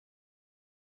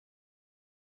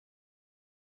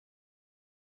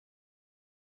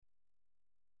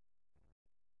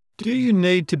Do you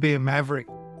need to be a maverick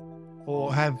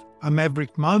or have a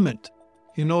maverick moment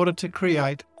in order to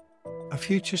create a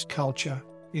futurist culture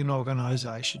in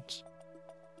organisations?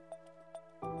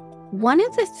 One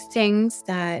of the things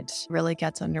that really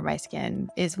gets under my skin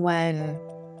is when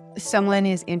someone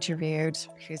is interviewed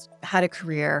who's had a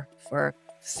career for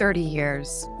 30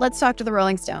 years. Let's talk to the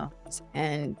Rolling Stones.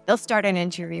 And they'll start an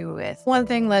interview with one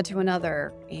thing led to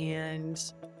another. And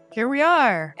here we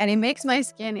are. And it makes my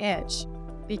skin itch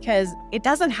because it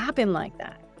doesn't happen like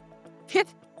that.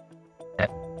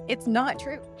 It's not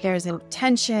true. There's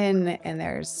intention and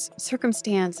there's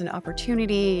circumstance and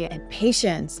opportunity and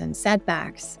patience and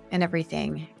setbacks and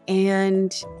everything.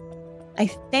 And I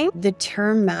think the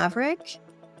term maverick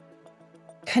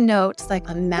connotes like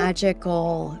a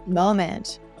magical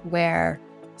moment where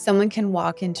someone can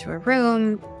walk into a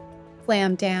room,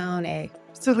 slam down a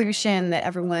solution that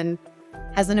everyone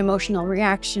has an emotional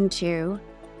reaction to,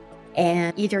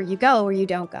 and either you go or you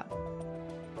don't go.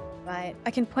 But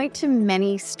I can point to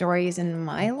many stories in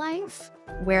my life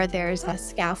where there's a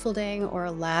scaffolding or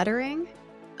a laddering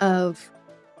of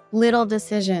little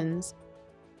decisions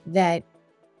that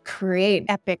create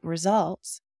epic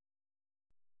results.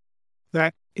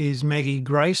 That is Maggie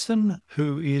Greyson,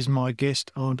 who is my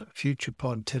guest on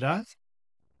FuturePod today.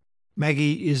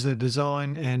 Maggie is a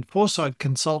design and foresight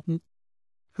consultant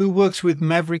who works with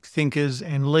maverick thinkers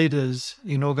and leaders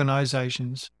in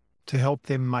organisations to help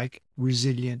them make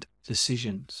resilient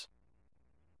decisions.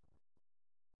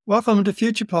 Welcome to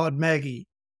FuturePod, Maggie.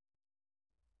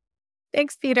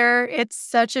 Thanks, Peter. It's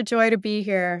such a joy to be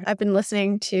here. I've been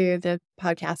listening to the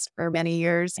podcast for many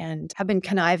years and have been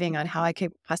conniving on how I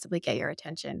could possibly get your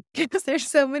attention because there's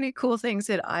so many cool things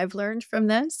that I've learned from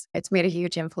this. It's made a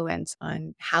huge influence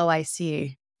on how I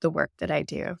see the work that I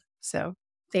do. So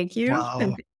thank you.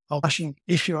 Wow.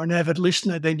 If you're an avid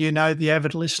listener, then you know the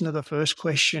avid listener, the first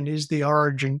question is the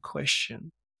origin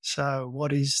question. So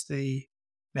what is the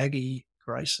Maggie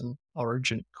Greyson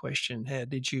origin question? How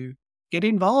did you get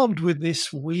involved with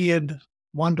this weird,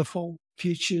 wonderful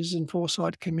futures and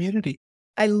foresight community?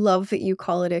 I love that you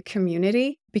call it a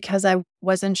community because I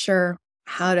wasn't sure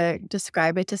how to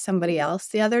describe it to somebody else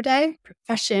the other day,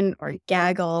 profession or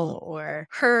gaggle or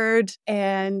herd.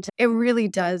 And it really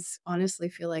does honestly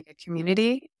feel like a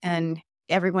community and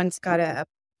everyone's got a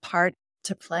part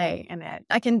to play in it.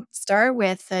 I can start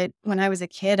with that when I was a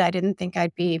kid, I didn't think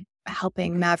I'd be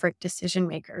helping maverick decision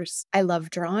makers. I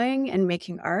love drawing and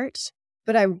making art,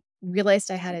 but I realized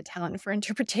I had a talent for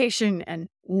interpretation and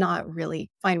not really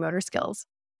fine motor skills.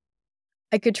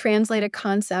 I could translate a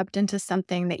concept into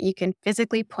something that you can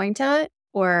physically point at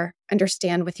or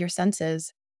understand with your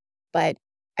senses, but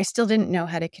I still didn't know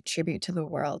how to contribute to the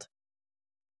world.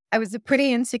 I was a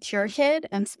pretty insecure kid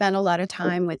and spent a lot of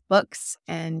time with books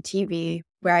and TV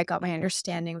where I got my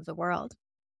understanding of the world.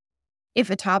 If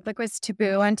a topic was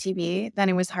taboo on TV, then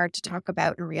it was hard to talk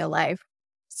about in real life.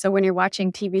 So when you're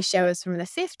watching TV shows from the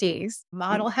 50s,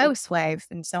 Model Housewife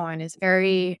and so on is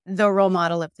very the role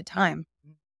model of the time.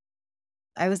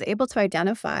 I was able to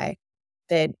identify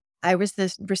that I was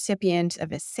the recipient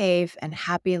of a safe and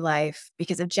happy life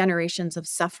because of generations of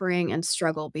suffering and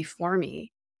struggle before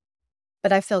me.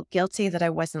 But I felt guilty that I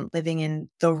wasn't living in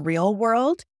the real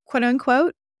world, quote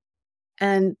unquote.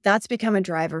 And that's become a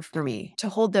driver for me to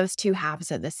hold those two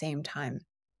halves at the same time.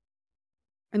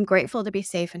 I'm grateful to be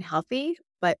safe and healthy,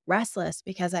 but restless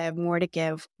because I have more to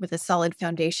give with a solid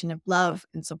foundation of love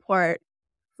and support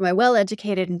from my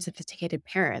well-educated and sophisticated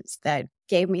parents that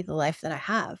gave me the life that I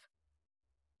have.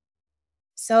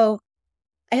 So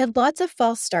I had lots of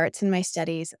false starts in my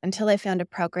studies until I found a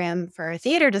program for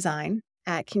theater design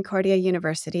at Concordia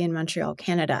University in Montreal,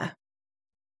 Canada.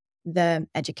 The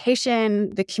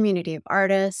education, the community of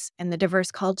artists, and the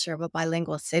diverse culture of a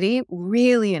bilingual city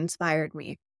really inspired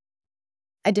me.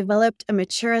 I developed a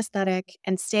mature aesthetic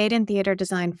and stayed in theater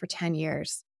design for 10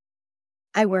 years.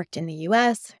 I worked in the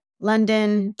US,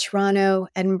 London, Toronto,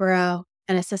 Edinburgh,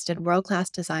 and assisted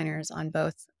world-class designers on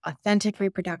both authentic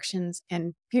reproductions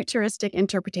and futuristic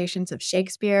interpretations of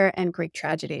Shakespeare and Greek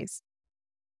tragedies.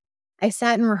 I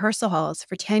sat in rehearsal halls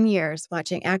for 10 years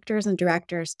watching actors and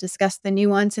directors discuss the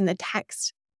nuance in the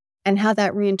text and how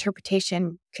that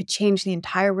reinterpretation could change the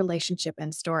entire relationship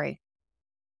and story.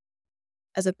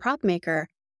 As a prop maker,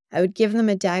 I would give them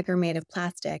a dagger made of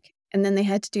plastic, and then they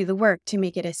had to do the work to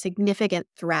make it a significant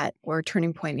threat or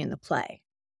turning point in the play.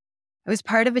 I was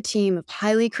part of a team of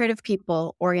highly creative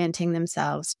people orienting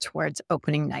themselves towards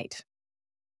opening night.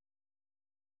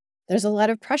 There's a lot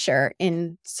of pressure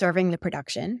in serving the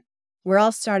production. We're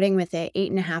all starting with a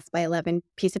 8.5 by 11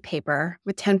 piece of paper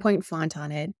with 10-point font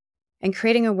on it. and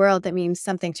creating a world that means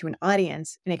something to an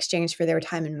audience in exchange for their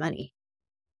time and money.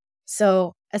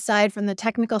 So, aside from the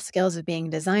technical skills of being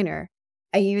a designer,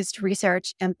 I used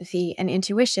research, empathy, and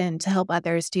intuition to help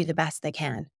others do the best they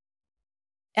can.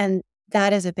 And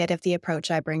that is a bit of the approach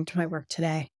I bring to my work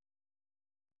today.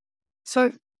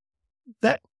 So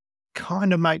that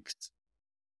kind of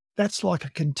that's like a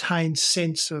contained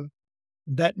sense of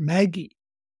that Maggie.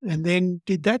 And then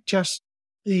did that just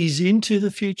ease into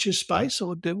the future space,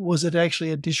 or was it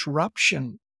actually a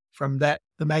disruption from the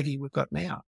Maggie we've got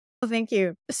now? Well, thank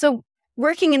you. So,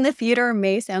 working in the theater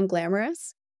may sound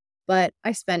glamorous, but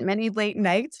I spent many late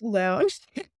nights alone.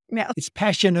 No, It's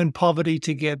passion and poverty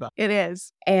together. it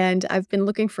is. And I've been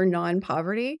looking for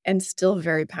non-poverty and still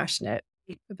very passionate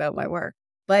about my work.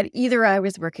 But either I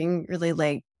was working really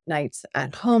late nights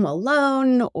at home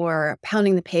alone or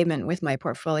pounding the pavement with my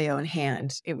portfolio in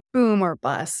hand. It was boom or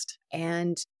bust.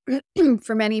 And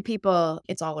for many people,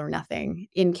 it's all or nothing.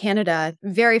 In Canada,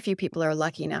 very few people are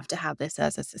lucky enough to have this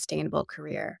as a sustainable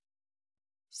career.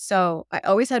 So I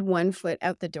always had one foot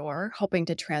out the door, hoping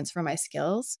to transfer my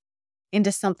skills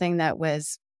into something that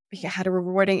had a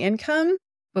rewarding income,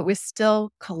 but was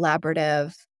still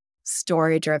collaborative,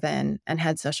 story-driven, and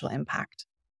had social impact.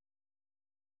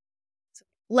 So,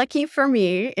 lucky for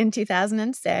me, in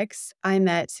 2006, I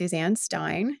met Suzanne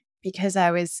Stein because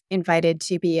I was invited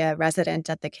to be a resident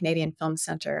at the Canadian Film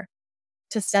Centre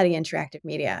to study interactive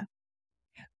media.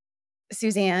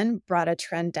 Suzanne brought a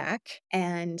trend deck,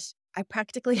 and I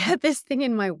practically had this thing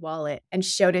in my wallet and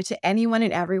showed it to anyone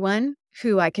and everyone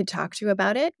who I could talk to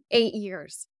about it. 8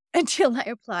 years until I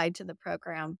applied to the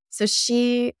program. So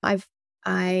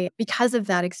because of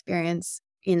that experience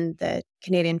in the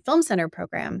Canadian Film Centre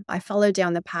program, I followed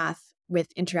down the path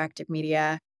with interactive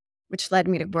media, which led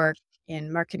me to work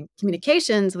in marketing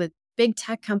communications with big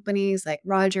tech companies like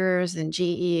Rogers and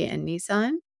GE and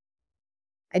Nissan.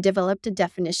 I developed a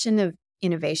definition of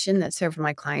innovation that served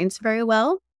my clients very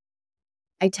well.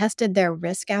 I tested their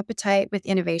risk appetite with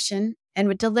innovation and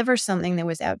would deliver something that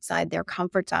was outside their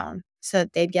comfort zone so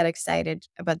that they'd get excited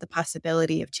about the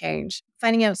possibility of change.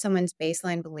 Finding out someone's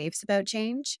baseline beliefs about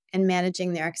change and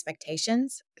managing their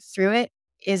expectations through it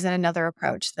is another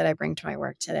approach that I bring to my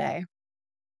work today.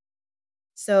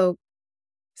 So,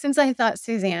 since I thought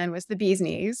Suzanne was the bee's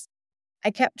knees,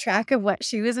 I kept track of what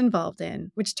she was involved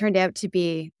in, which turned out to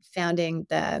be founding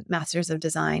the Masters of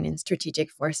Design in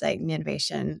Strategic Foresight and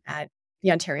Innovation at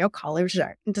the Ontario College of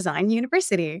Art and Design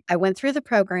University. I went through the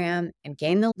program and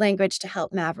gained the language to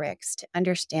help Mavericks to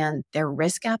understand their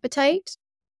risk appetite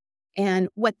and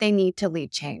what they need to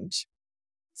lead change.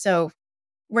 So,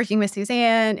 working with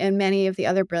Suzanne and many of the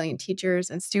other brilliant teachers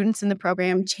and students in the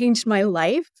program changed my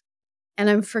life. And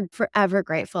I'm forever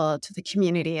grateful to the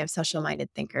community of social-minded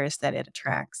thinkers that it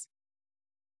attracts.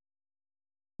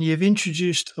 You've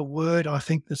introduced a word I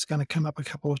think that's going to come up a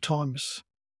couple of times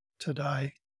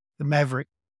today, the Maverick.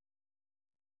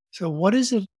 So what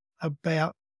is it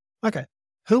about? Okay,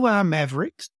 who are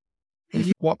Mavericks?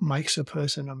 What makes a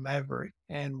person a Maverick?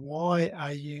 And why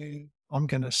are you, I'm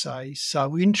going to say,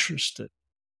 so interested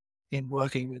in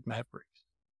working with Mavericks?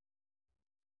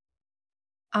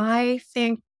 I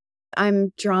think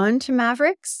I'm drawn to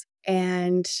Mavericks.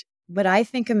 And what I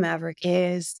think a Maverick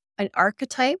is an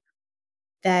archetype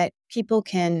that people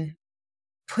can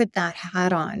put that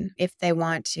hat on if they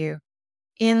want to,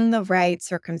 in the right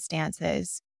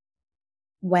circumstances,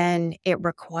 when it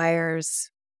requires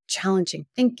challenging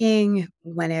thinking,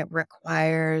 when it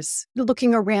requires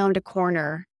looking around a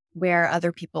corner where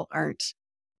other people aren't.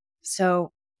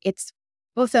 So it's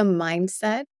both a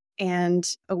mindset and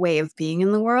a way of being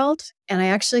in the world. And I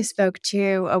actually spoke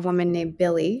to a woman named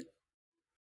Billy,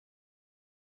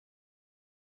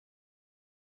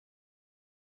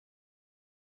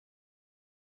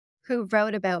 who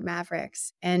wrote about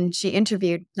Mavericks, and she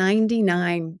interviewed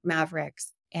 99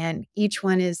 Mavericks, and each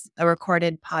one is a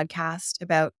recorded podcast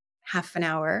about half an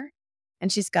hour.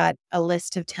 And she's got a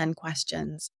list of 10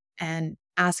 questions and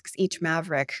asks each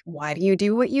Maverick, why do you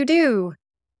do what you do?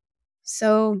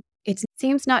 So it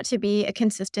seems not to be a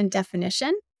consistent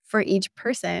definition for each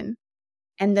person,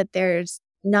 and that there's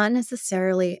not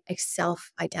necessarily a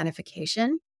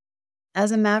self-identification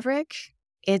as a Maverick.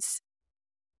 It's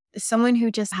someone who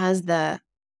just has the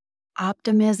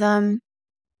optimism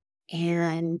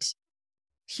and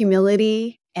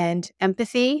humility and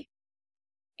empathy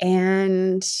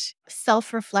and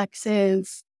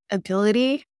self-reflexive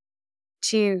ability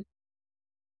to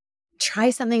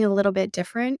try something a little bit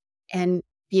different and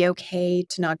be okay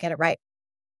to not get it right.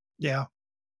 Yeah.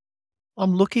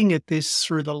 I'm looking at this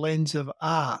through the lens of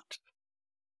art.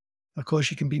 Of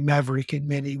course, you can be Maverick in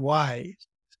many ways.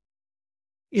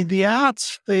 In the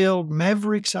arts field,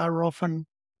 mavericks are often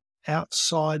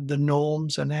outside the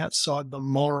norms and outside the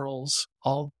morals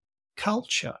of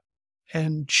culture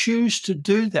and choose to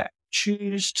do that,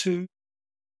 choose to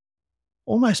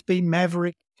almost be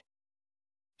maverick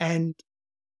and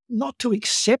not to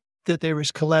accept that there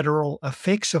is collateral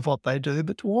effects of what they do,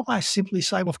 but to almost simply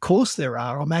say, well, of course there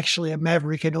are. I'm actually a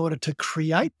maverick in order to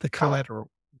create the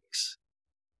collateral effects.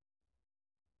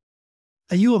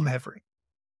 Are you a maverick?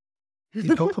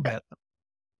 You talk about them,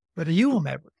 but are you a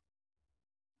maverick?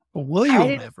 Or were you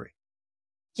a maverick?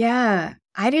 Yeah,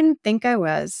 I didn't think I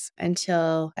was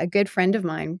until a good friend of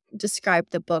mine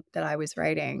described the book that I was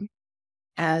writing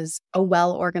as a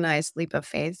well-organized leap of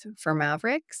faith for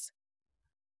mavericks.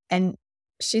 And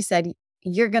she said,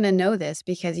 "You're going to know this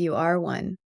because you are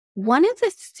one." One of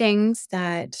the things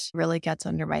that really gets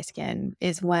under my skin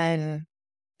is when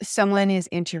someone is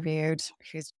interviewed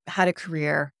who's had a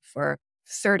career for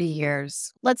 30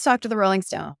 years. Let's talk to the Rolling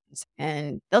Stones.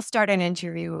 And they'll start an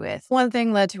interview with one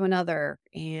thing led to another.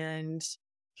 And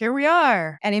here we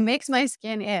are. And it makes my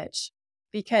skin itch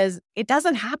because it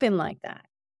doesn't happen like that.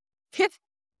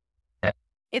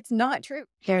 It's not true.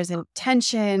 There's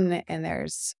intention and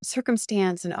there's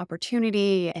circumstance and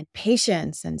opportunity and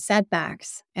patience and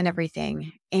setbacks and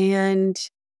everything. And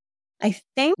I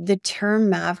think the term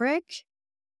maverick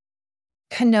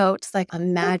connotes like a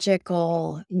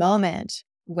magical moment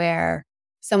where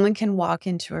someone can walk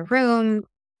into a room,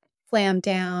 slam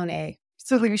down a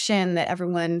solution that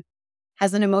everyone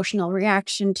has an emotional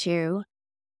reaction to,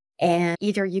 and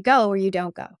either you go or you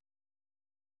don't go.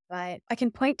 But I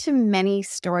can point to many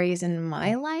stories in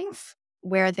my life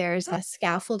where there's a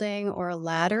scaffolding or a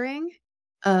laddering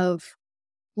of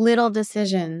little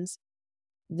decisions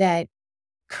that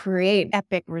create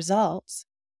epic results.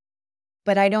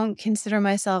 But I don't consider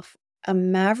myself a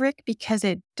maverick because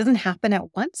it doesn't happen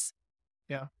at once.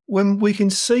 Yeah. When we can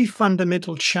see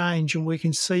fundamental change and we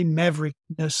can see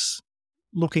maverickness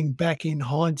looking back in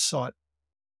hindsight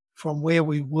from where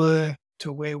we were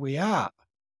to where we are.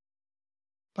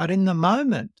 But in the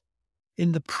moment,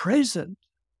 in the present,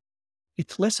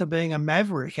 it's less of being a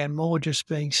maverick and more just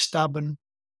being stubborn,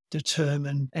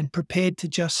 determined, and prepared to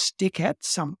just stick at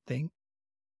something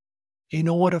in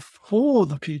order for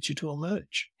the future to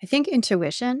emerge. I think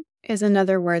intuition is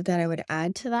another word that I would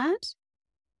add to that,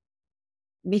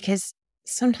 because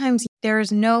sometimes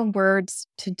there's no words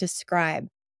to describe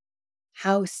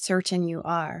how certain you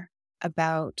are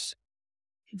about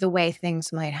the way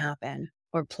things might happen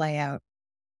or play out.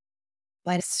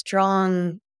 But a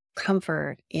strong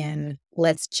comfort in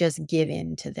let's just give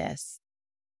in to this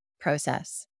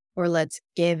process, or let's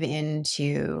give in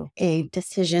to a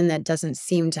decision that doesn't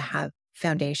seem to have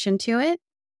foundation to it.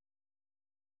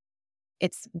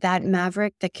 It's that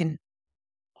maverick that can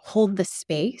hold the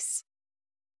space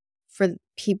for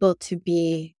people to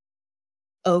be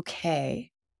okay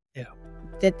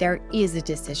that there is a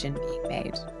decision being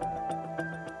made.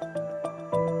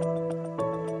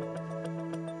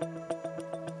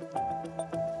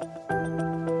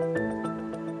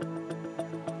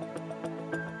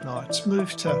 Now, let's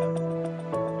move to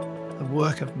the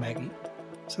work of Maggie.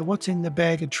 So what's in the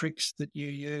bag of tricks that you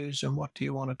use and what do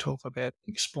you want to talk about,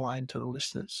 explain to the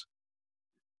listeners?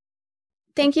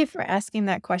 Thank you for asking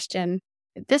that question.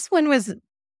 This one was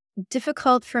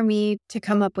difficult for me to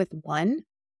come up with one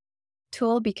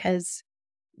tool because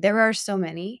there are so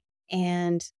many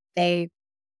and they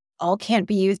all can't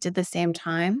be used at the same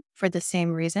time for the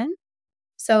same reason.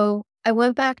 So I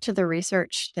went back to the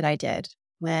research that I did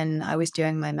when I was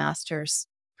doing my master's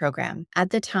program.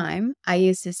 At the time, I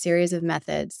used a series of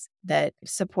methods that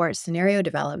support scenario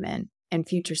development and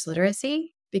futures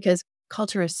literacy because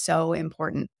culture is so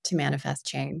important to manifest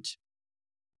change.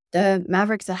 The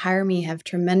mavericks that hire me have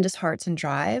tremendous hearts and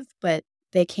drive, but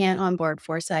they can't onboard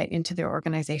foresight into their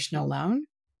organization alone.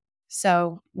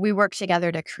 So we work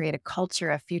together to create a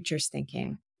culture of futures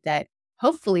thinking that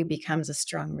hopefully becomes a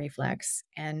strong reflex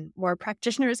and more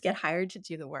practitioners get hired to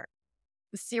do the work,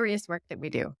 the serious work that we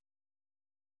do.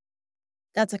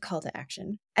 That's a call to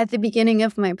action. At the beginning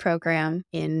of my program,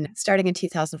 starting in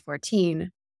 2014,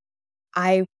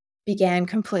 I began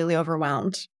completely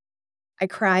overwhelmed. I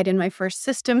cried in my first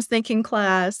systems thinking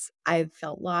class. I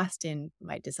felt lost in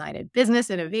my design and business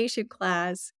innovation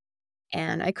class.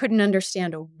 And I couldn't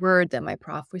understand a word that my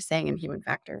prof was saying in human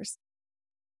factors.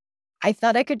 I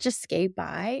thought I could just skate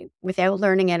by without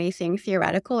learning anything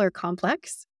theoretical or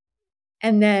complex,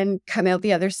 and then come out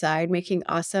the other side making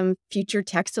awesome future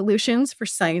tech solutions for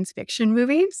science fiction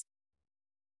movies.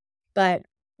 But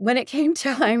when it came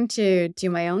time to do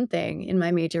my own thing in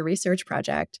my major research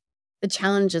project, the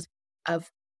challenges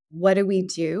of what do we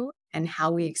do and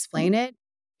how we explain it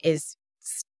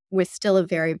was still a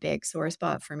very big sore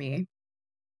spot for me.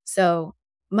 So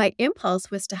my impulse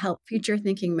was to help future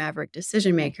thinking Maverick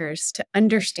decision makers to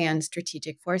understand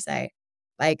strategic foresight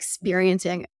by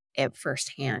experiencing it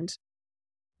firsthand.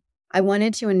 I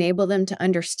wanted to enable them to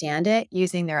understand it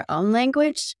using their own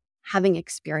language, having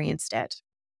experienced it.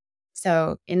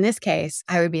 So in this case,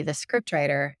 I would be the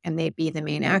scriptwriter and they'd be the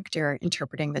main actor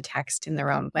interpreting the text in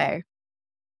their own way.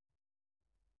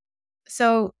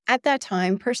 So at that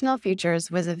time, personal futures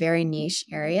was a very niche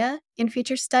area in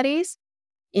future studies.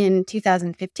 In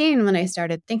 2015, when I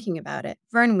started thinking about it,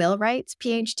 Vern Wheelwright's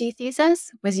PhD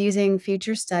thesis was using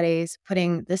future studies,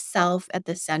 putting the self at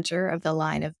the center of the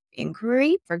line of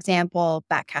inquiry. For example,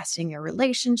 backcasting your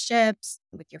relationships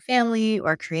with your family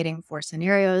or creating 4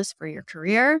 scenarios for your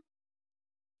career.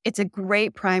 It's a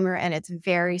great primer and it's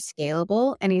very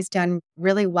scalable. And he's done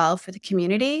really well for the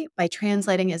community by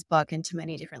translating his book into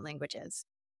many different languages.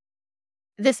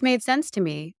 This made sense to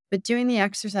me, but doing the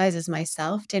exercises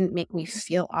myself didn't make me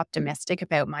feel optimistic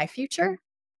about my future.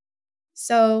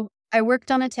 So I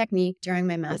worked on a technique during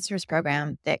my master's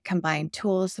program that combined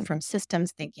tools from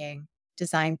systems thinking,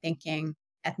 design thinking,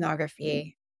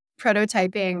 ethnography,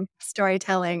 prototyping,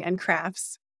 storytelling, and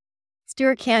crafts.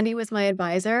 Stuart Candy was my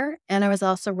advisor, and I was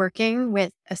also working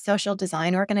with a social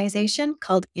design organization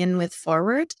called In With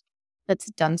Forward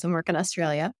that's done some work in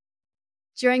Australia.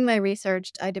 During my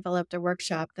research, I developed a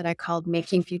workshop that I called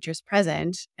Making Futures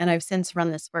Present, and I've since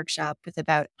run this workshop with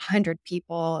about 100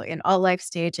 people in all life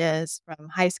stages, from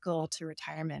high school to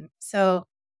retirement. So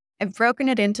I've broken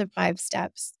it into 5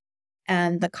 steps,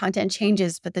 and the content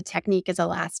changes, but the technique is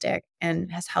elastic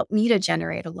and has helped me to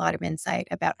generate a lot of insight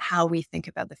about how we think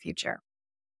about the future.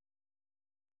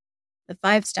 The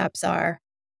 5 steps are: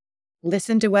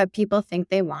 listen to what people think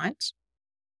they want,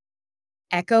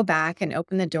 echo back and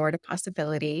open the door to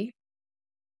possibility,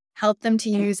 help them to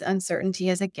use uncertainty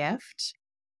as a gift,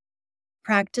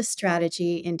 practice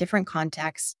strategy in different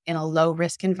contexts in a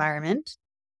low-risk environment,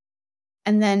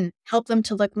 and then help them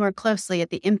to look more closely at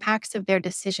the impacts of their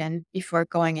decision before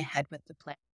going ahead with the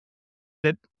plan.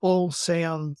 It all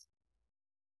sounds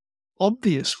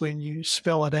obvious when you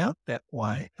spell it out that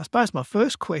way. I suppose my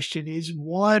first question is,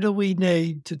 why do we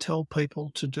need to tell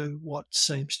people to do what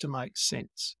seems to make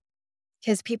sense?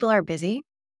 Because people are busy.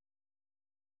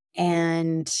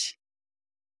 And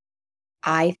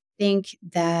I think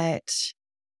that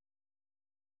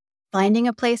finding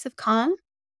a place of calm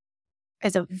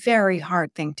is a very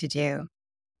hard thing to do.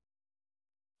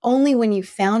 Only when you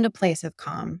found a place of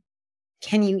calm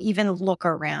can you even look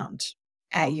around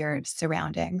at your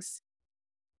surroundings.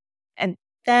 And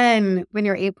then when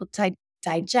you're able to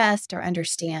digest or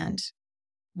understand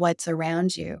what's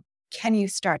around you, can you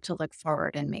start to look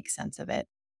forward and make sense of it?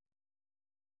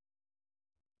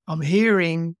 I'm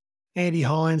hearing Andy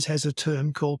Hines has a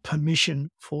term called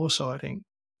permission foresighting,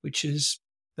 which is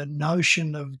the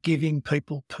notion of giving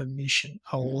people permission,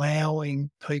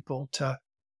 allowing people to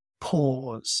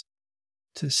pause,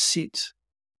 to sit,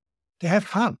 to have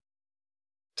fun,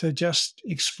 to just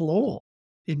explore.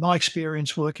 In my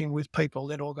experience working with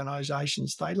people in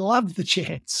organisations, they love the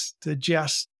chance to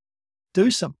just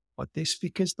do something like this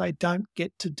because they don't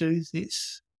get to do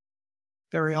this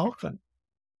very often.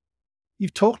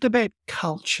 You've talked about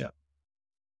culture.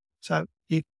 So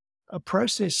if a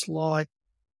process like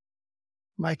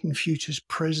making futures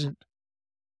present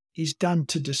is done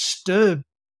to disturb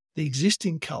the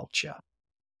existing culture,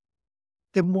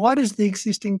 then why does the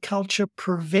existing culture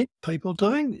prevent people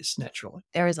doing this naturally?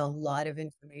 There is a lot of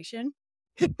information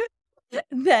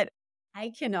that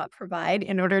I cannot provide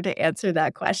in order to answer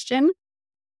that question.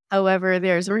 However,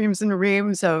 there's reams and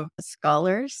reams of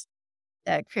scholars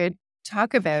that could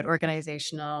talk about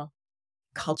organizational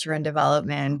culture and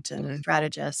development and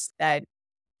strategists that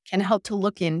can help to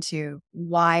look into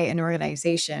why an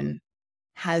organization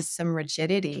has some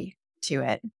rigidity to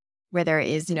it, where there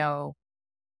is no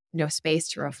space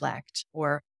to reflect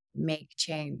or make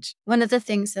change. One of the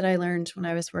things that I learned when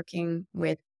I was working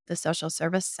with the social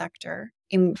service sector,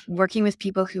 in working with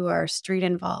people who are street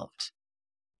involved,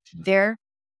 their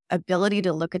ability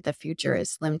to look at the future is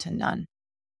slim to none.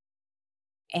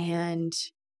 And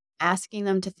asking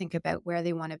them to think about where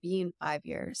they want to be in 5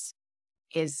 years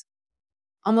is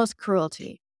almost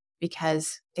cruelty,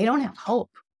 because they don't have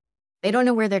hope. They don't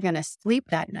know where they're going to sleep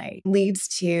that night. Leads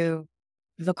to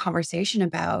the conversation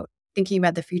about thinking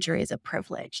about the future is a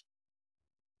privilege.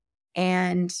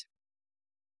 And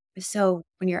so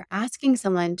when you're asking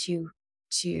someone to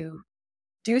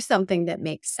do something that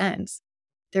makes sense,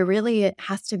 there really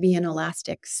has to be an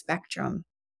elastic spectrum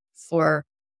for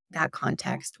that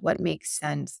context, what makes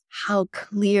sense, how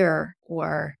clear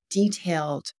or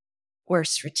detailed or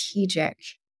strategic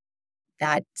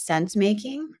that sense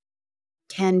making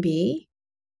can be,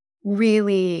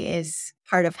 really is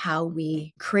part of how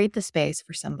we create the space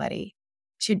for somebody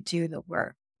to do the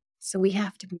work. So we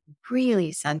have to be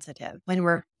really sensitive when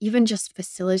we're even just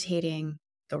facilitating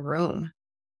the room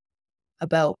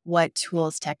about what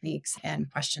tools, techniques,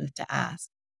 and questions to ask.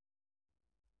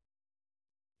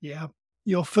 Yeah.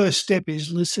 Your first step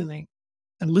is listening.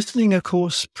 And listening, of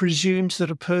course, presumes that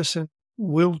a person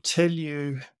will tell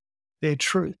you their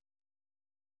truth.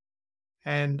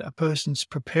 And a person's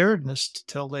preparedness to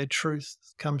tell their truth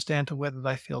comes down to whether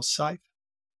they feel safe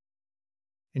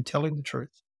in telling the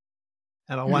truth.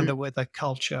 And I Mhm. wonder whether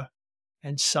culture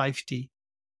and safety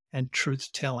and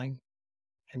truth telling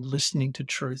and listening to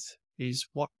truth is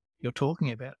what you're talking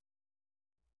about.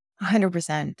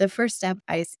 100%. The first step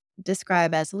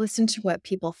describe as listen to what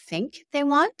people think they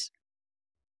want.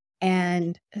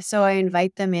 And so I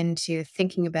invite them into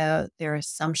thinking about their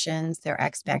assumptions, their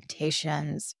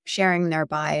expectations, sharing their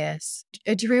bias.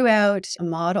 I drew out a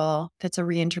model that's a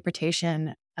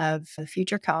reinterpretation of the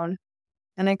future cone,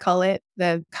 and I call it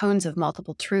the cones of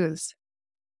multiple truths.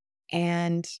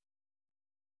 And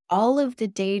all of the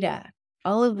data,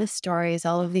 all of the stories,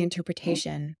 all of the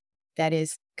interpretation that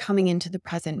is coming into the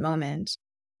present moment,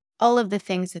 all of the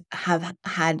things that have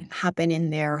had happen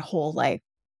in their whole life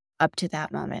up to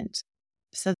that moment.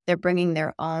 So they're bringing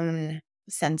their own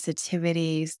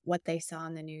sensitivities, what they saw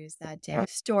in the news that day,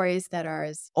 stories that are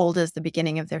as old as the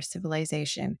beginning of their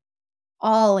civilization,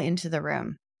 all into the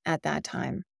room at that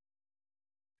time.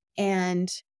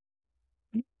 And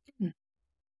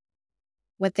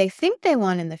what they think they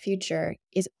want in the future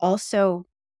is also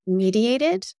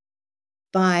mediated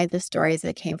by the stories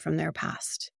that came from their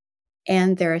past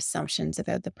and their assumptions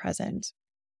about the present.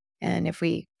 And if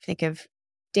we think of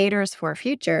daters for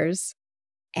futures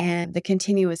and the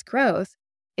continuous growth,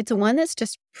 it's one that's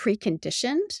just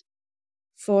preconditioned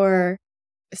for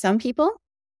some people,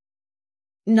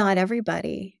 not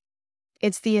everybody.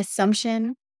 It's the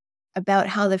assumption about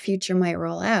how the future might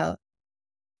roll out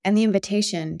and the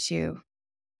invitation to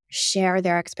share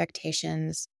their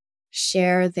expectations,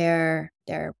 share their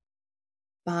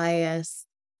bias,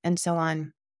 and so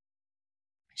on,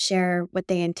 share what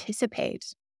they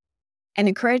anticipate, and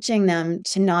encouraging them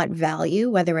to not value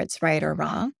whether it's right or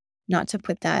wrong, not to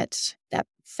put that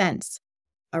fence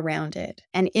around it.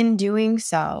 And in doing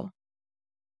so,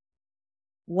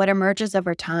 what emerges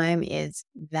over time is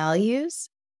values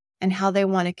and how they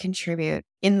want to contribute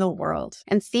in the world.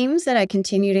 And themes that I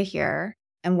continue to hear,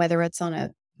 and whether it's on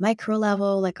a micro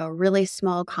level, like a really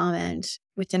small comment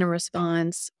within a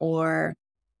response, or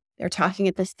they're talking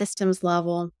at the systems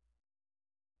level,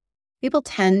 people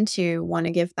tend to want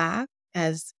to give back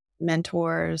as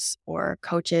mentors or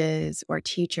coaches or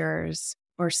teachers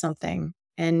or something.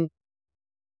 And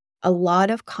a lot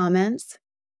of comments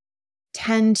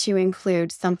tend to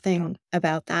include something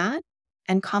about that.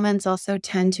 And comments also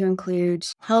tend to include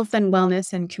health and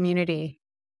wellness and community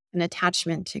and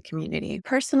attachment to community,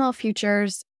 personal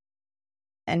futures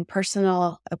and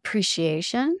personal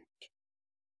appreciation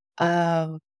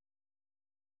of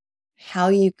how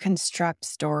you construct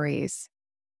stories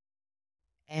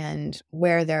and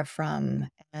where they're from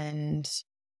and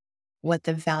what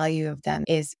the value of them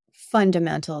is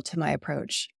fundamental to my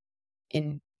approach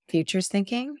in futures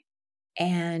thinking.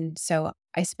 And so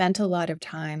I spent a lot of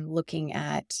time looking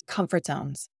at comfort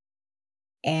zones.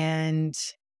 And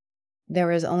there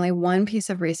was only one piece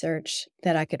of research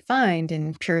that I could find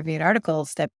in peer-reviewed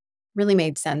articles that really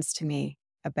made sense to me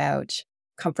about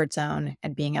comfort zone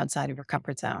and being outside of your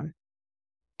comfort zone.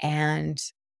 And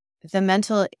the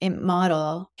mental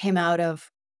model came out of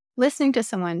listening to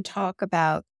someone talk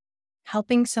about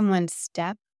helping someone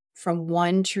step from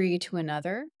one tree to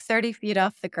another, 30 feet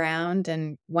off the ground,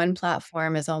 and one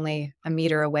platform is only a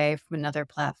meter away from another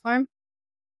platform.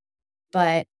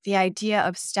 But the idea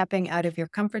of stepping out of your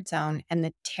comfort zone and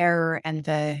the terror and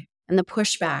the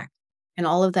pushback and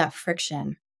all of that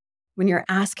friction, when you're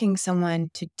asking someone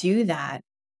to do that,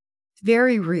 it's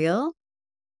very real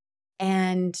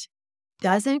and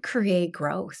doesn't create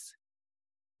growth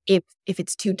if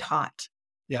it's too taut.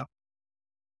 Yeah.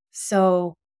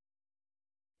 So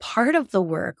part of the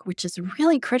work, which is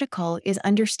really critical, is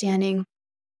understanding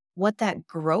what that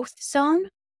growth zone,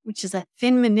 which is a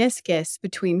thin meniscus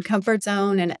between comfort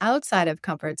zone and outside of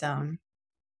comfort zone,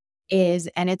 is.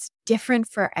 And it's different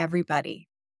for everybody.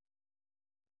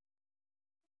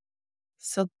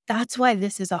 So that's why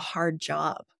this is a hard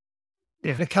job.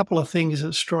 Yeah, a couple of things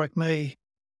that strike me,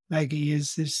 Maggie,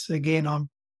 is this again. I'm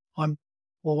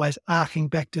always arcing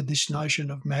back to this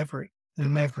notion of Maverick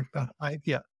and Maverick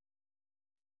behaviour.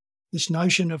 This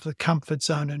notion of the comfort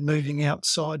zone and moving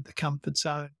outside the comfort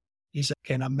zone is,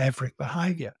 again, a Maverick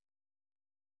behaviour,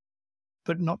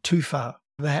 but not too far.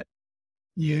 That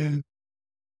you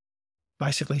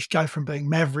basically go from being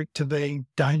Maverick to being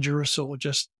dangerous or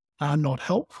just are not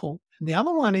helpful. And the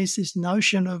other one is this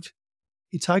notion of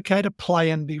it's okay to play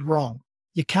and be wrong.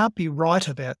 You can't be right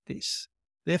about this.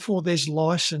 Therefore, there's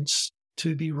license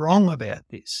to be wrong about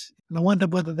this. And I wonder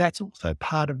whether that's also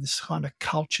part of this kind of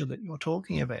culture that you're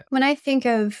talking about. When I think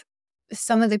of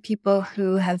some of the people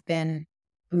who have been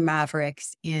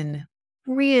mavericks in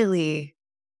really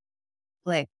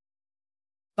like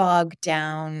bogged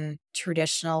down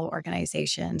traditional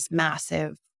organizations,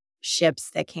 massive ships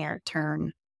that can't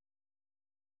turn,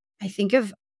 I think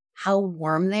of how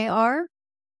warm they are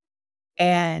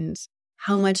and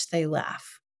how much they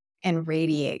laugh and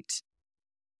radiate.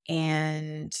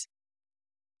 And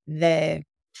the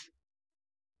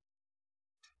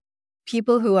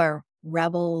people who are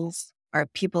rebels or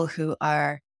people who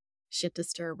are shit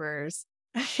disturbers,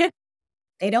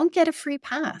 they don't get a free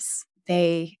pass.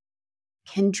 They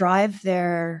can drive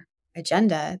their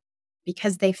agenda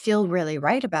because they feel really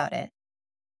right about it.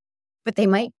 But they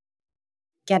might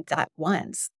get that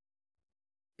once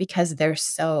because they're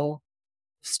so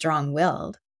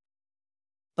strong-willed.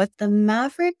 But the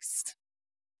mavericks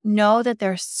know that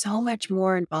there's so much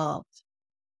more involved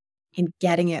in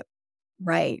getting it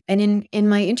right. And in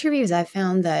my interviews, I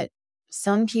found that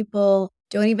some people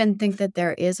don't even think that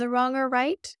there is a wrong or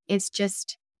right. It's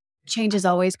just change is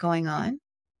always going on.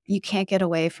 You can't get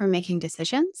away from making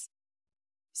decisions.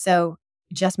 So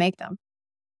just make them.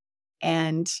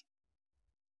 And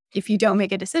if you don't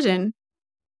make a decision,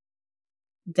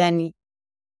 then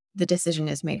the decision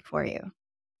is made for you.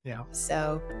 Yeah.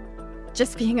 So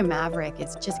just being a maverick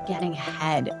is just getting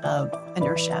ahead of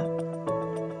inertia.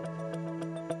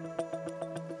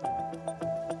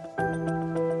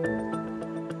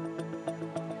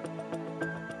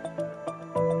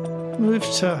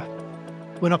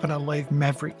 We're not going to leave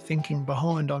maverick thinking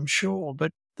behind, I'm sure,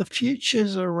 but the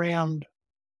futures around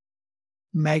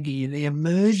Maggie, the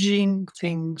emerging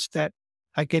things that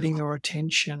are getting your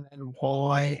attention and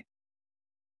why.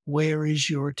 Where is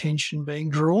your attention being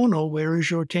drawn, or where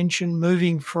is your attention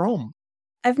moving from?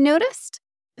 I've noticed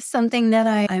something that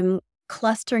I'm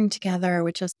clustering together,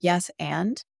 which is yes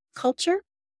and culture.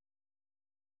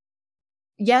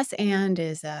 Yes and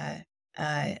is a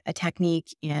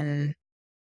technique in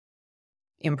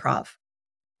improv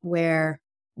where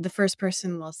the first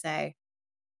person will say,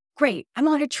 great, I'm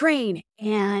on a train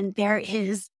and there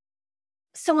is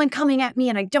someone coming at me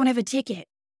and I don't have a ticket.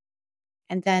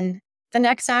 And then the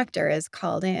next actor is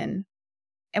called in.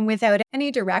 And without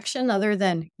any direction other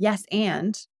than yes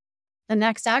and, the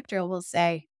next actor will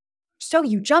say, so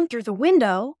you jumped through the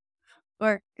window,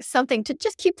 or something to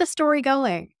just keep the story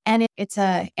going. And it's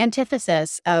an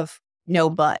antithesis of no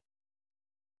but.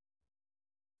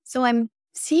 So I'm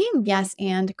seeing yes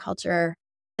and culture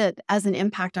as an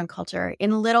impact on culture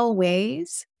in little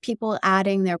ways, people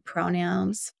adding their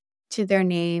pronouns to their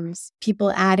names,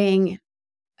 people adding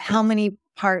how many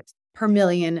parts per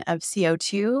million of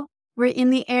CO2 were in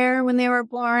the air when they were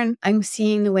born. I'm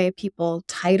seeing the way people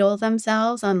title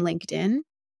themselves on LinkedIn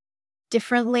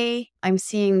differently. I'm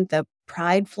seeing the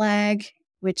pride flag,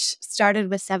 which started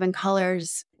with 7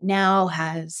 colors, now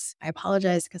has, I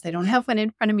apologize because I don't have one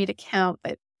in front of me to count,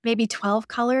 but maybe 12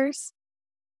 colors.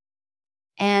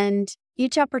 And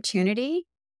each opportunity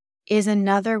is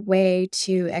another way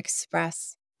to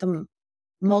express the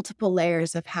multiple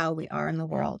layers of how we are in the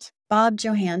world. Bob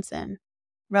Johansen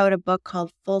wrote a book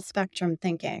called Full Spectrum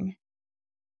Thinking,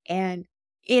 and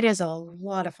it is a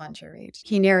lot of fun to read.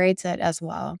 He narrates it as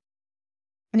well,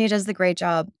 and he does the great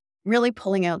job really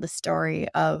pulling out the story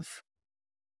of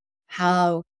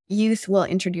how youth will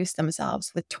introduce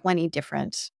themselves with 20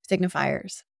 different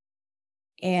signifiers,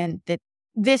 and that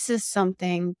this is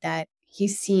something that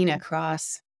he's seen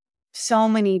across so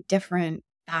many different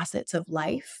facets of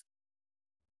life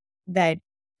that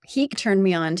he turned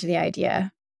me on to the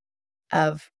idea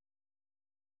of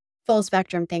full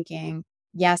spectrum thinking,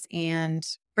 yes, and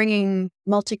bringing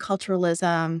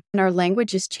multiculturalism. And our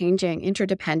language is changing.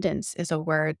 Interdependence is a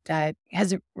word that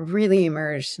has really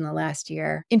emerged in the last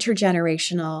year.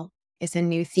 Intergenerational is a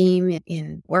new theme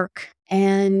in work.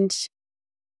 And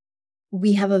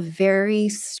we have a very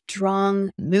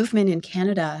strong movement in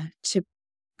Canada to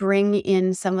bring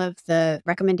in some of the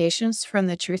recommendations from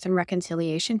the Truth and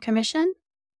Reconciliation Commission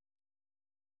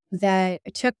that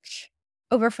took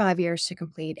over 5 years to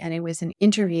complete. And it was an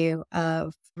interview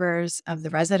of members of the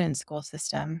resident school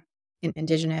system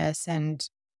Indigenous and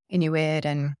Inuit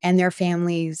and their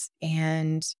families.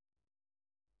 And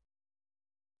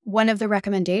one of the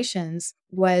recommendations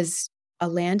was a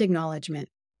land acknowledgement.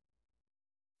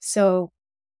 So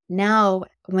now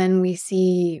when we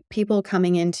see people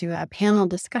coming into a panel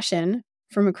discussion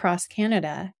from across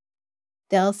Canada,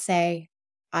 they'll say,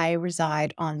 I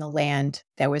reside on the land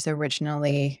that was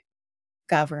originally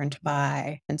governed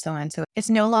by, and so on. So it's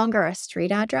no longer a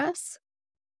street address.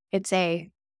 It's a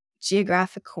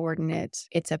geographic coordinate.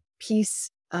 It's a piece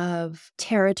of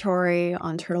territory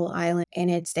on Turtle Island. And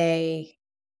it's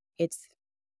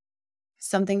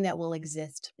something that will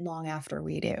exist long after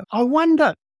we do. I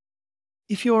wonder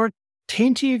if you're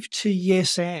attentive to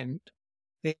yes and,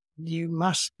 then you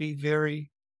must be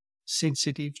very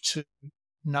sensitive to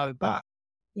no but.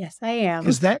 Yes, I am.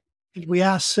 Because that we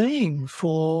are seeing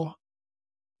for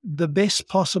the best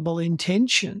possible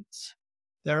intentions.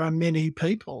 There are many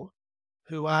people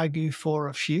who argue for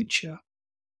a future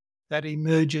that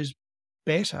emerges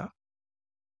better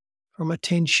from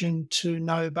attention to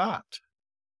no but.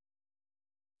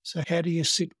 So how do you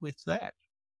sit with that?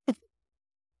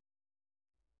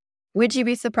 Would you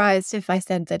be surprised if I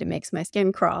said that it makes my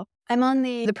skin crawl? I'm on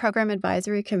the program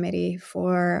advisory committee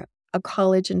for a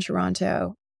college in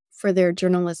Toronto for their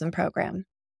journalism program.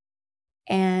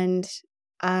 And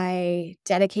I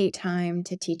dedicate time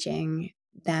to teaching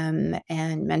them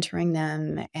and mentoring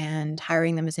them and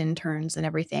hiring them as interns and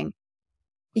everything,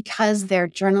 because their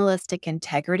journalistic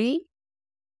integrity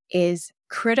is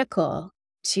critical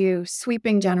to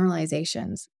sweeping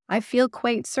generalizations. I feel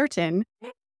quite certain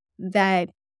that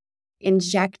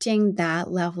injecting that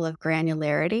level of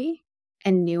granularity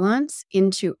and nuance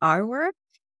into our work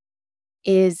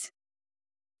is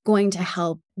going to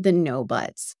help the no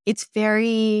buts. It's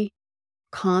very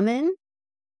common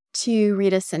to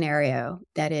read a scenario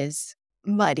that is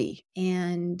muddy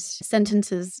and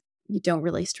sentences you don't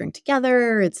really string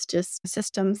together. It's just a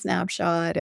system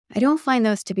snapshot. I don't find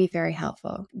those to be very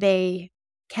helpful. They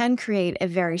can create a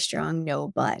very strong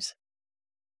no but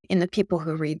in the people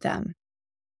who read them.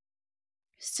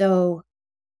 So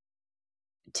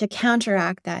to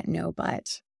counteract that no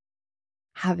but,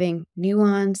 having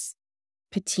nuance,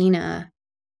 patina,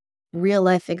 real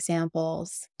life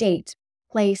examples, date,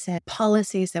 place, and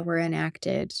policies that were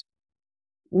enacted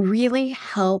really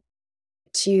help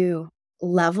to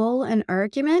level an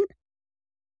argument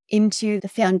into the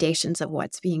foundations of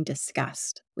what's being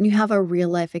discussed. When you have a real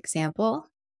life example,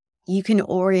 you can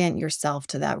orient yourself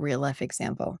to that real life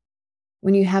example.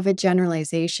 When you have a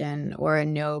generalization or a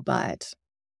no but,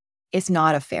 it's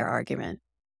not a fair argument.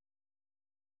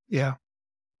 Yeah.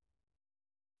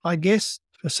 I guess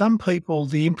for some people,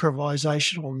 the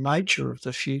improvisational nature of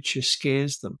the future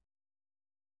scares them.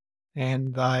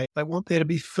 And they want there to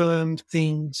be firm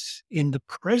things in the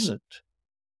present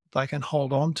they can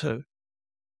hold on to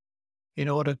in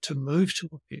order to move to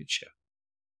a future.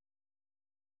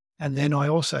 And then I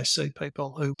also see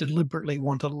people who deliberately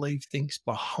want to leave things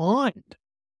behind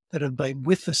that have been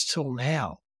with us till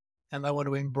now, and they want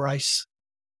to embrace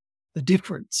the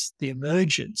difference, the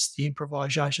emergence, the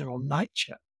improvisational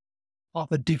nature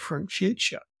of a different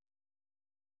future.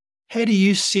 How do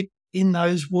you sit in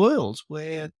those worlds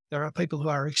where there are people who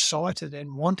are excited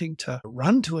and wanting to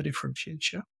run to a different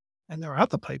future, and there are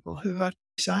other people who are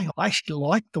saying, I actually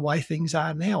like the way things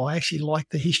are now. I actually like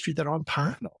the history that I'm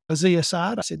part of. Azia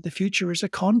Sada said the future is a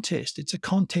contest. It's a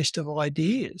contest of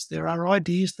ideas. There are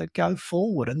ideas that go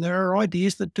forward and there are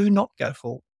ideas that do not go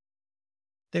forward.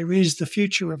 There is the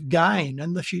future of gain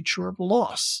and the future of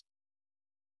loss.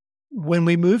 When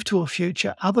we moved to a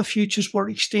future, other futures were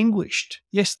extinguished.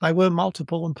 Yes, they were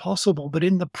multiple and possible, but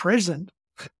in the present,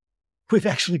 we've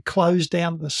actually closed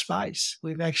down the space.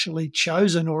 We've actually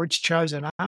chosen, or it's chosen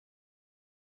us.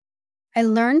 I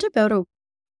learned about a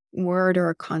word or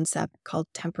a concept called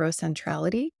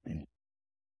temporocentrality.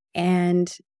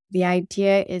 And the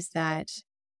idea is that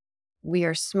we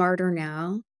are smarter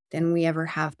now than we ever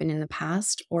have been in the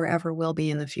past or ever will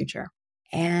be in the future.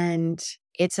 And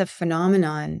it's a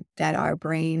phenomenon that our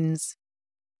brains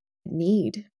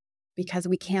need because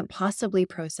we can't possibly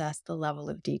process the level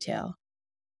of detail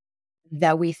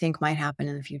that we think might happen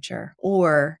in the future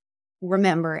or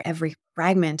remember every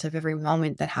fragment of every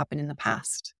moment that happened in the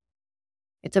past.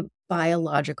 It's a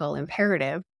biological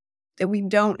imperative that we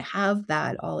don't have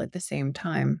that all at the same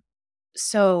time.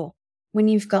 So when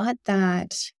you've got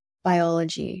that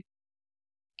biology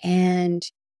and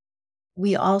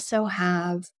we also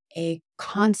have a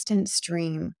constant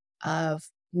stream of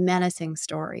menacing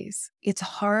stories, it's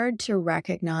hard to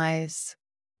recognize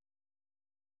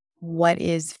what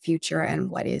is future and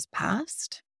what is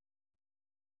past.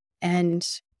 And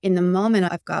In the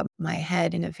moment, I've got my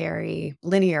head in a very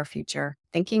linear future,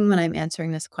 thinking when I'm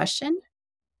answering this question,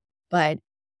 but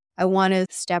I want to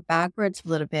step backwards a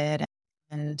little bit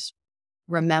and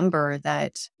remember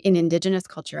that in Indigenous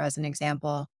culture, as an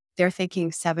example, they're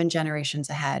thinking 7 generations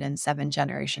ahead and 7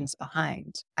 generations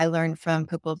behind. I learned from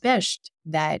Pupil Bisht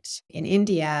that in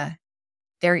India,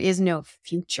 there is no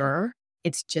future.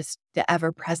 It's just the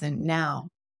ever present now.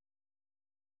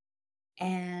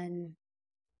 And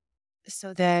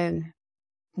so then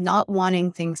not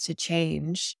wanting things to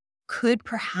change could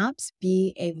perhaps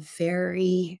be a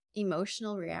very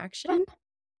emotional reaction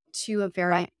to a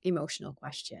very emotional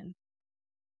question.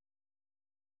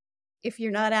 If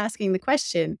you're not asking the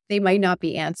question, they might not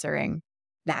be answering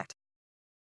that.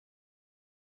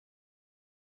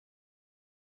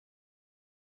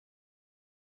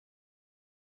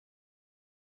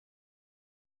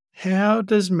 How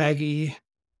does Maggie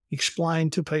explain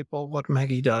to people what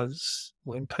Maggie does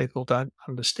when people don't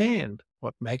understand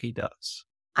what Maggie does?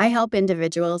 I help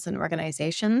individuals and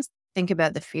organizations think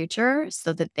about the future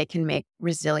so that they can make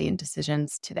resilient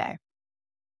decisions today.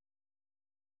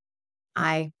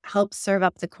 I help serve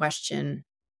up the question,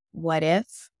 what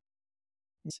if?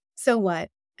 So what?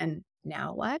 And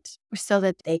now what? So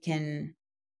that they can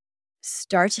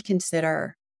start to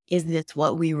consider, is this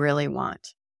what we really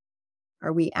want?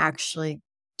 Are we actually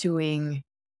doing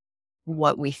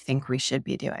what we think we should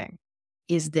be doing?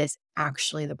 Is this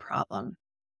actually the problem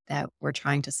that we're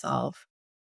trying to solve?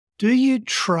 Do you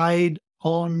trade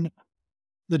on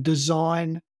the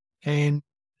design and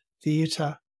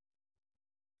theatre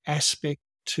aspect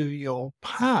to your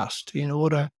past in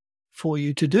order for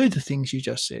you to do the things you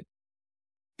just said?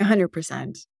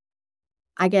 100%.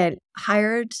 I get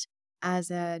hired as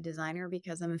a designer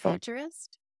because I'm a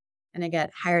futurist, and I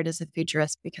get hired as a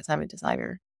futurist because I'm a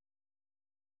designer.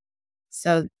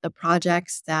 So the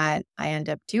projects that I end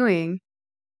up doing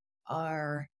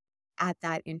are at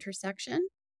that intersection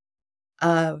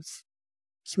of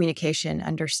communication,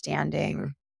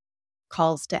 understanding,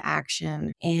 calls to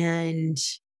action. And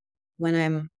when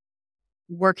I'm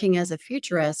working as a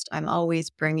futurist, I'm always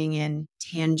bringing in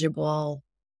tangible,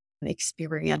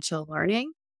 experiential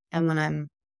learning. And when I'm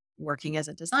working as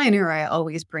a designer, I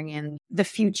always bring in the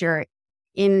future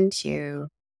into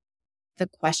the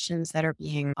questions that are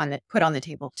being put on the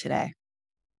table today.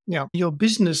 Now, your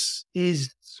business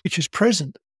is which is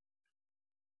present,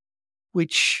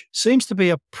 which seems to be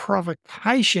a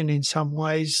provocation in some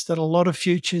ways that a lot of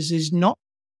futures is not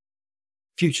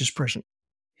futures present.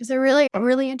 It's a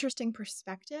really interesting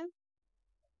perspective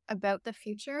about the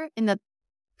future in that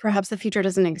perhaps the future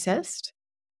doesn't exist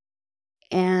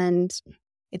and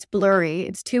it's blurry.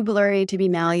 It's too blurry to be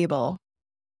malleable.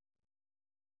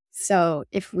 So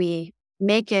if we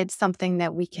make it something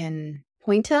that we can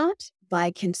point at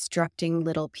by constructing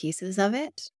little pieces of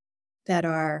it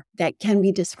that can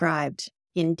be described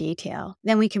in detail,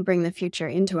 then we can bring the future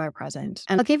into our present.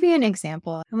 And I'll give you an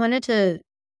example. I wanted to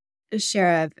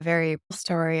share a very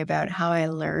story about how I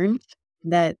learned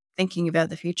that thinking about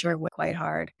the future was quite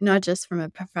hard, not just from a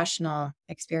professional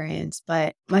experience,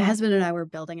 but my husband and I were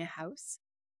building a house.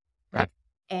 Right.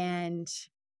 And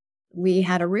we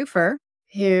had a roofer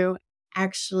who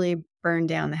actually burned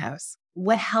down the house.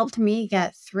 What helped me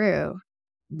get through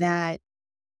that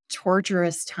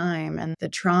torturous time and the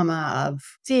trauma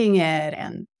of seeing it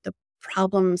and the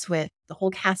problems with the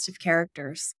whole cast of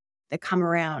characters that come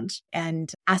around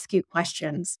and ask you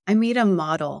questions. I made a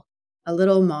little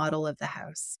model of the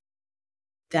house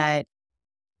that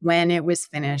when it was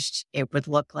finished, it would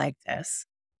look like this.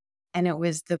 And it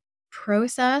was the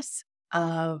process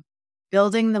of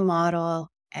building the model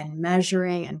and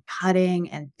measuring and cutting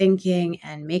and thinking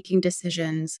and making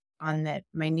decisions on that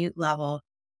minute level,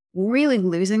 really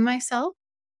losing myself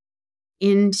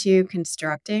into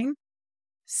constructing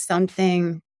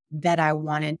something that I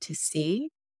wanted to see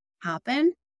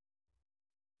happen,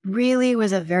 really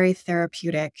was a very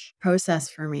therapeutic process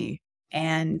for me.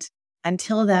 And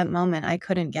until that moment, I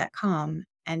couldn't get calm.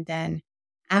 And then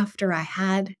after I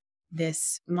had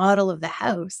this model of the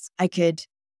house, I could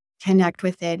connect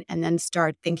with it and then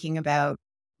start thinking about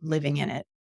living in it.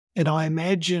 And I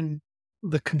imagine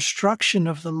the construction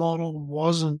of the model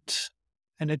wasn't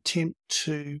an attempt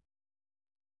to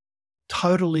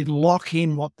totally lock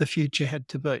in what the future had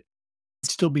to be. It'd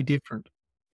still be different.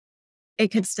 It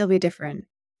could still be different.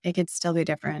 It could still be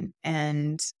different.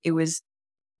 And it was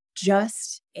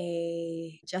just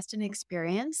an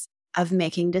experience of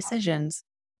making decisions,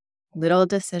 little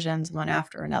decisions, one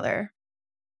after another.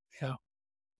 Yeah.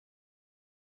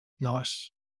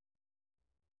 Nice.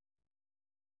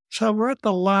 So we're at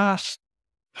the last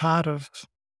part of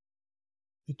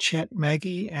the chat,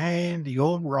 Maggie, and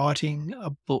you're writing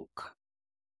a book.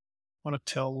 I want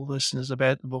to tell listeners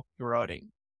about the book you're writing.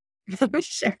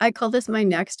 Sure. I call this my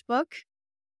next book,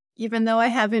 even though I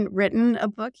haven't written a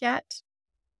book yet,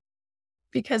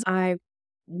 because I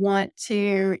want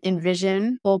to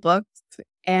envision full books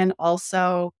and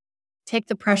also take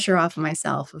the pressure off of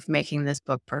myself of making this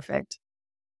book perfect.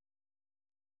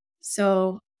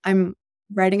 So I'm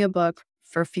writing a book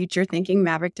for future thinking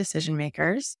Maverick decision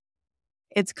makers.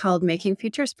 It's called Making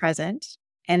Futures Present,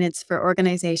 and it's for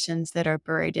organizations that are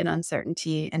buried in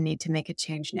uncertainty and need to make a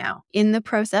change now. In the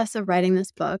process of writing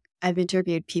this book, I've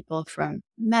interviewed people from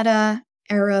Meta,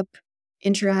 Arup,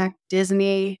 Interact,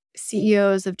 Disney,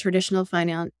 CEOs of traditional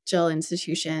financial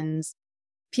institutions,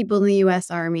 people in the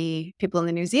US Army, people in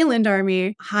the New Zealand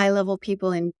Army, high-level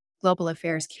people in Global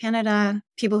Affairs Canada,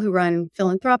 people who run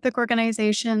philanthropic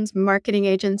organizations, marketing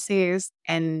agencies,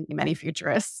 and many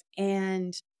futurists.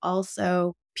 And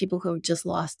also people who have just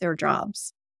lost their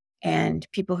jobs and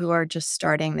people who are just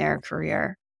starting their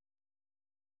career.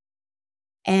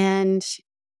 And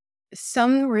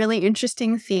some really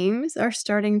interesting themes are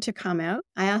starting to come out.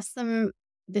 I asked them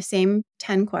the same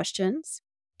 10 questions,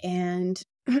 and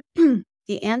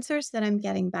the answers that I'm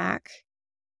getting back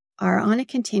are on a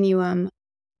continuum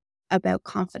about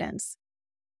confidence.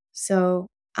 So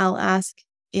I'll ask,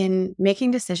 in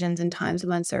making decisions in times of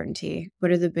uncertainty,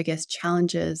 what are the biggest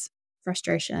challenges,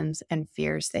 frustrations, and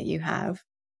fears that you have?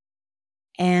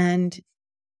 And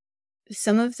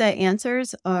some of the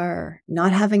answers are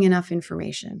not having enough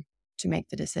information to make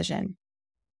the decision,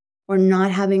 or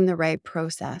not having the right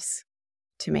process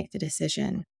to make the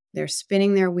decision. They're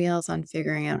spinning their wheels on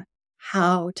figuring out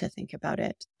how to think about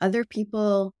it. Other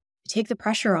people take the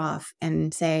pressure off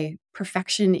and say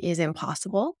perfection is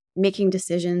impossible. Making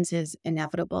decisions is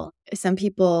inevitable. Some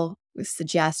people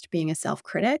suggest being a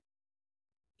self-critic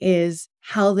is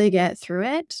how they get through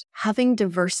it, having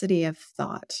diversity of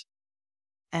thought.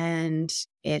 And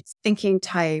it's thinking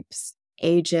types,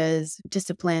 ages,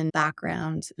 discipline,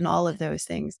 backgrounds, and all of those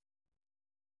things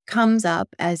comes up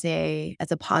as a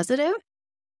positive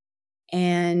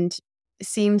and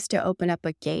seems to open up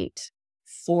a gate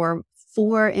for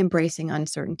embracing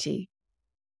uncertainty.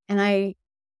 And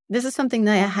this is something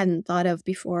that I hadn't thought of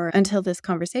before until this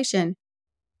conversation.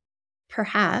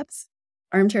 Perhaps,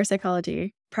 armchair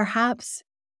psychology, perhaps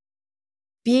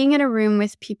being in a room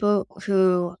with people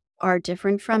who are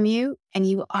different from you and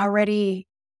you already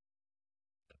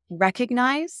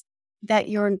recognize that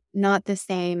you're not the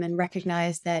same and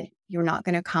recognize that you're not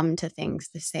going to come to things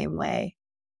the same way.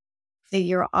 That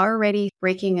you're already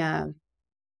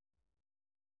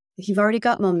you've already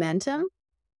got momentum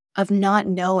of not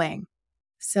knowing.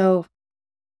 So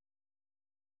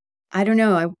I don't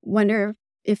know. I wonder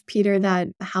if Peter,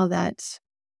 how that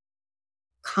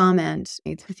comment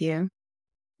meets with you.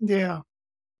 Yeah.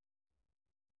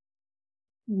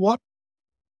 What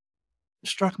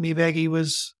struck me, Maggie,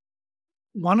 was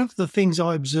one of the things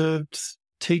I observed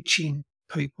teaching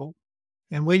people,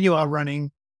 and when you are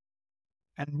running,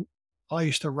 and I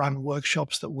used to run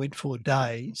workshops that went for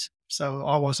days, so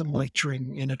I wasn't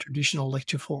lecturing in a traditional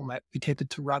lecture format. We tended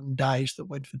to run days that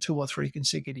went for 2 or 3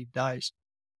 consecutive days.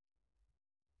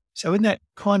 So in that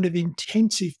kind of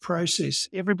intensive process,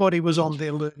 everybody was on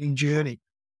their learning journey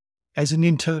as an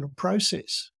internal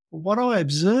process. What I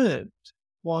observed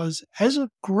was, as a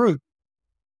group,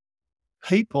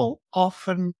 people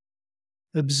often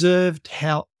observed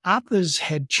how others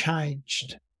had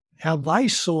changed, how they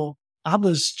saw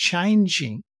others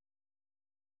changing.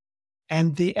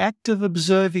 And the act of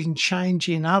observing change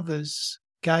in others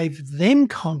gave them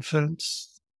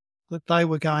confidence that they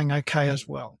were going okay as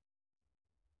well.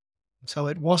 So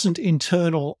it wasn't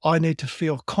internal, I need to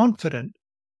feel confident.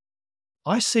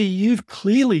 I see you've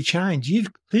clearly changed.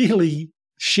 You've clearly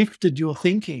shifted your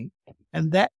thinking.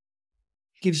 And that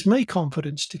gives me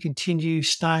confidence to continue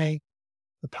staying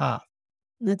the path.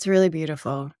 That's really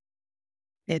beautiful.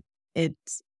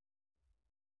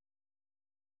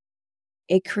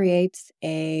 It creates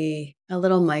a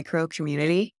little micro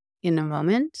community in a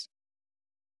moment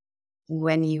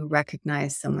when you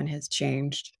recognize someone has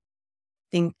changed. I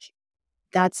think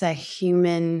that's a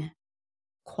human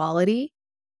quality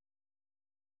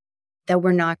that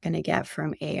we're not going to get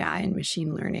from AI and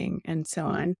machine learning and so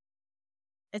on.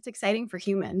 It's exciting for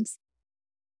humans.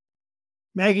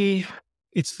 Maggie,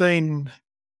 it's been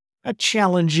a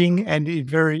challenging and a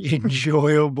very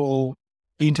enjoyable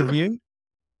interview.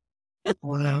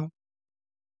 Well,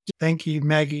 thank you,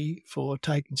 Maggie, for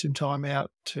taking some time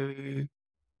out to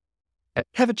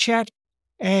have a chat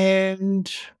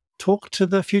and talk to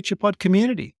the FuturePod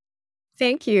community.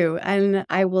 Thank you. And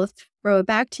I will throw it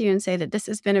back to you and say that this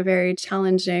has been a very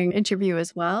challenging interview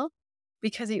as well,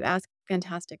 because you ask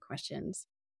fantastic questions.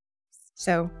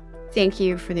 So thank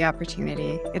you for the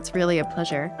opportunity. It's really a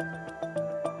pleasure.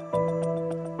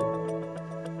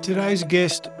 Today's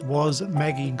guest was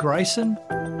Maggie Greyson.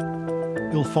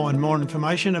 You'll find more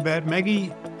information about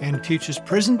Maggie and Futures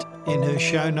Present in her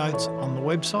show notes on the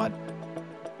website.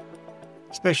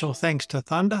 Special thanks to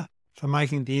Thunder for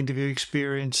making the interview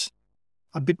experience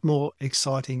a bit more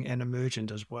exciting and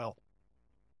emergent as well.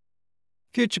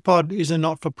 FuturePod is a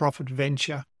not-for-profit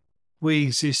venture. We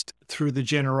exist through the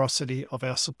generosity of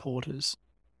our supporters.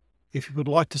 If you would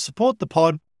like to support the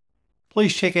pod,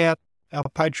 please check out our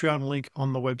Patreon link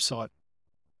on the website.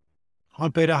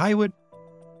 I'm Peter Hayward.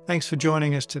 Thanks for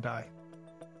joining us today.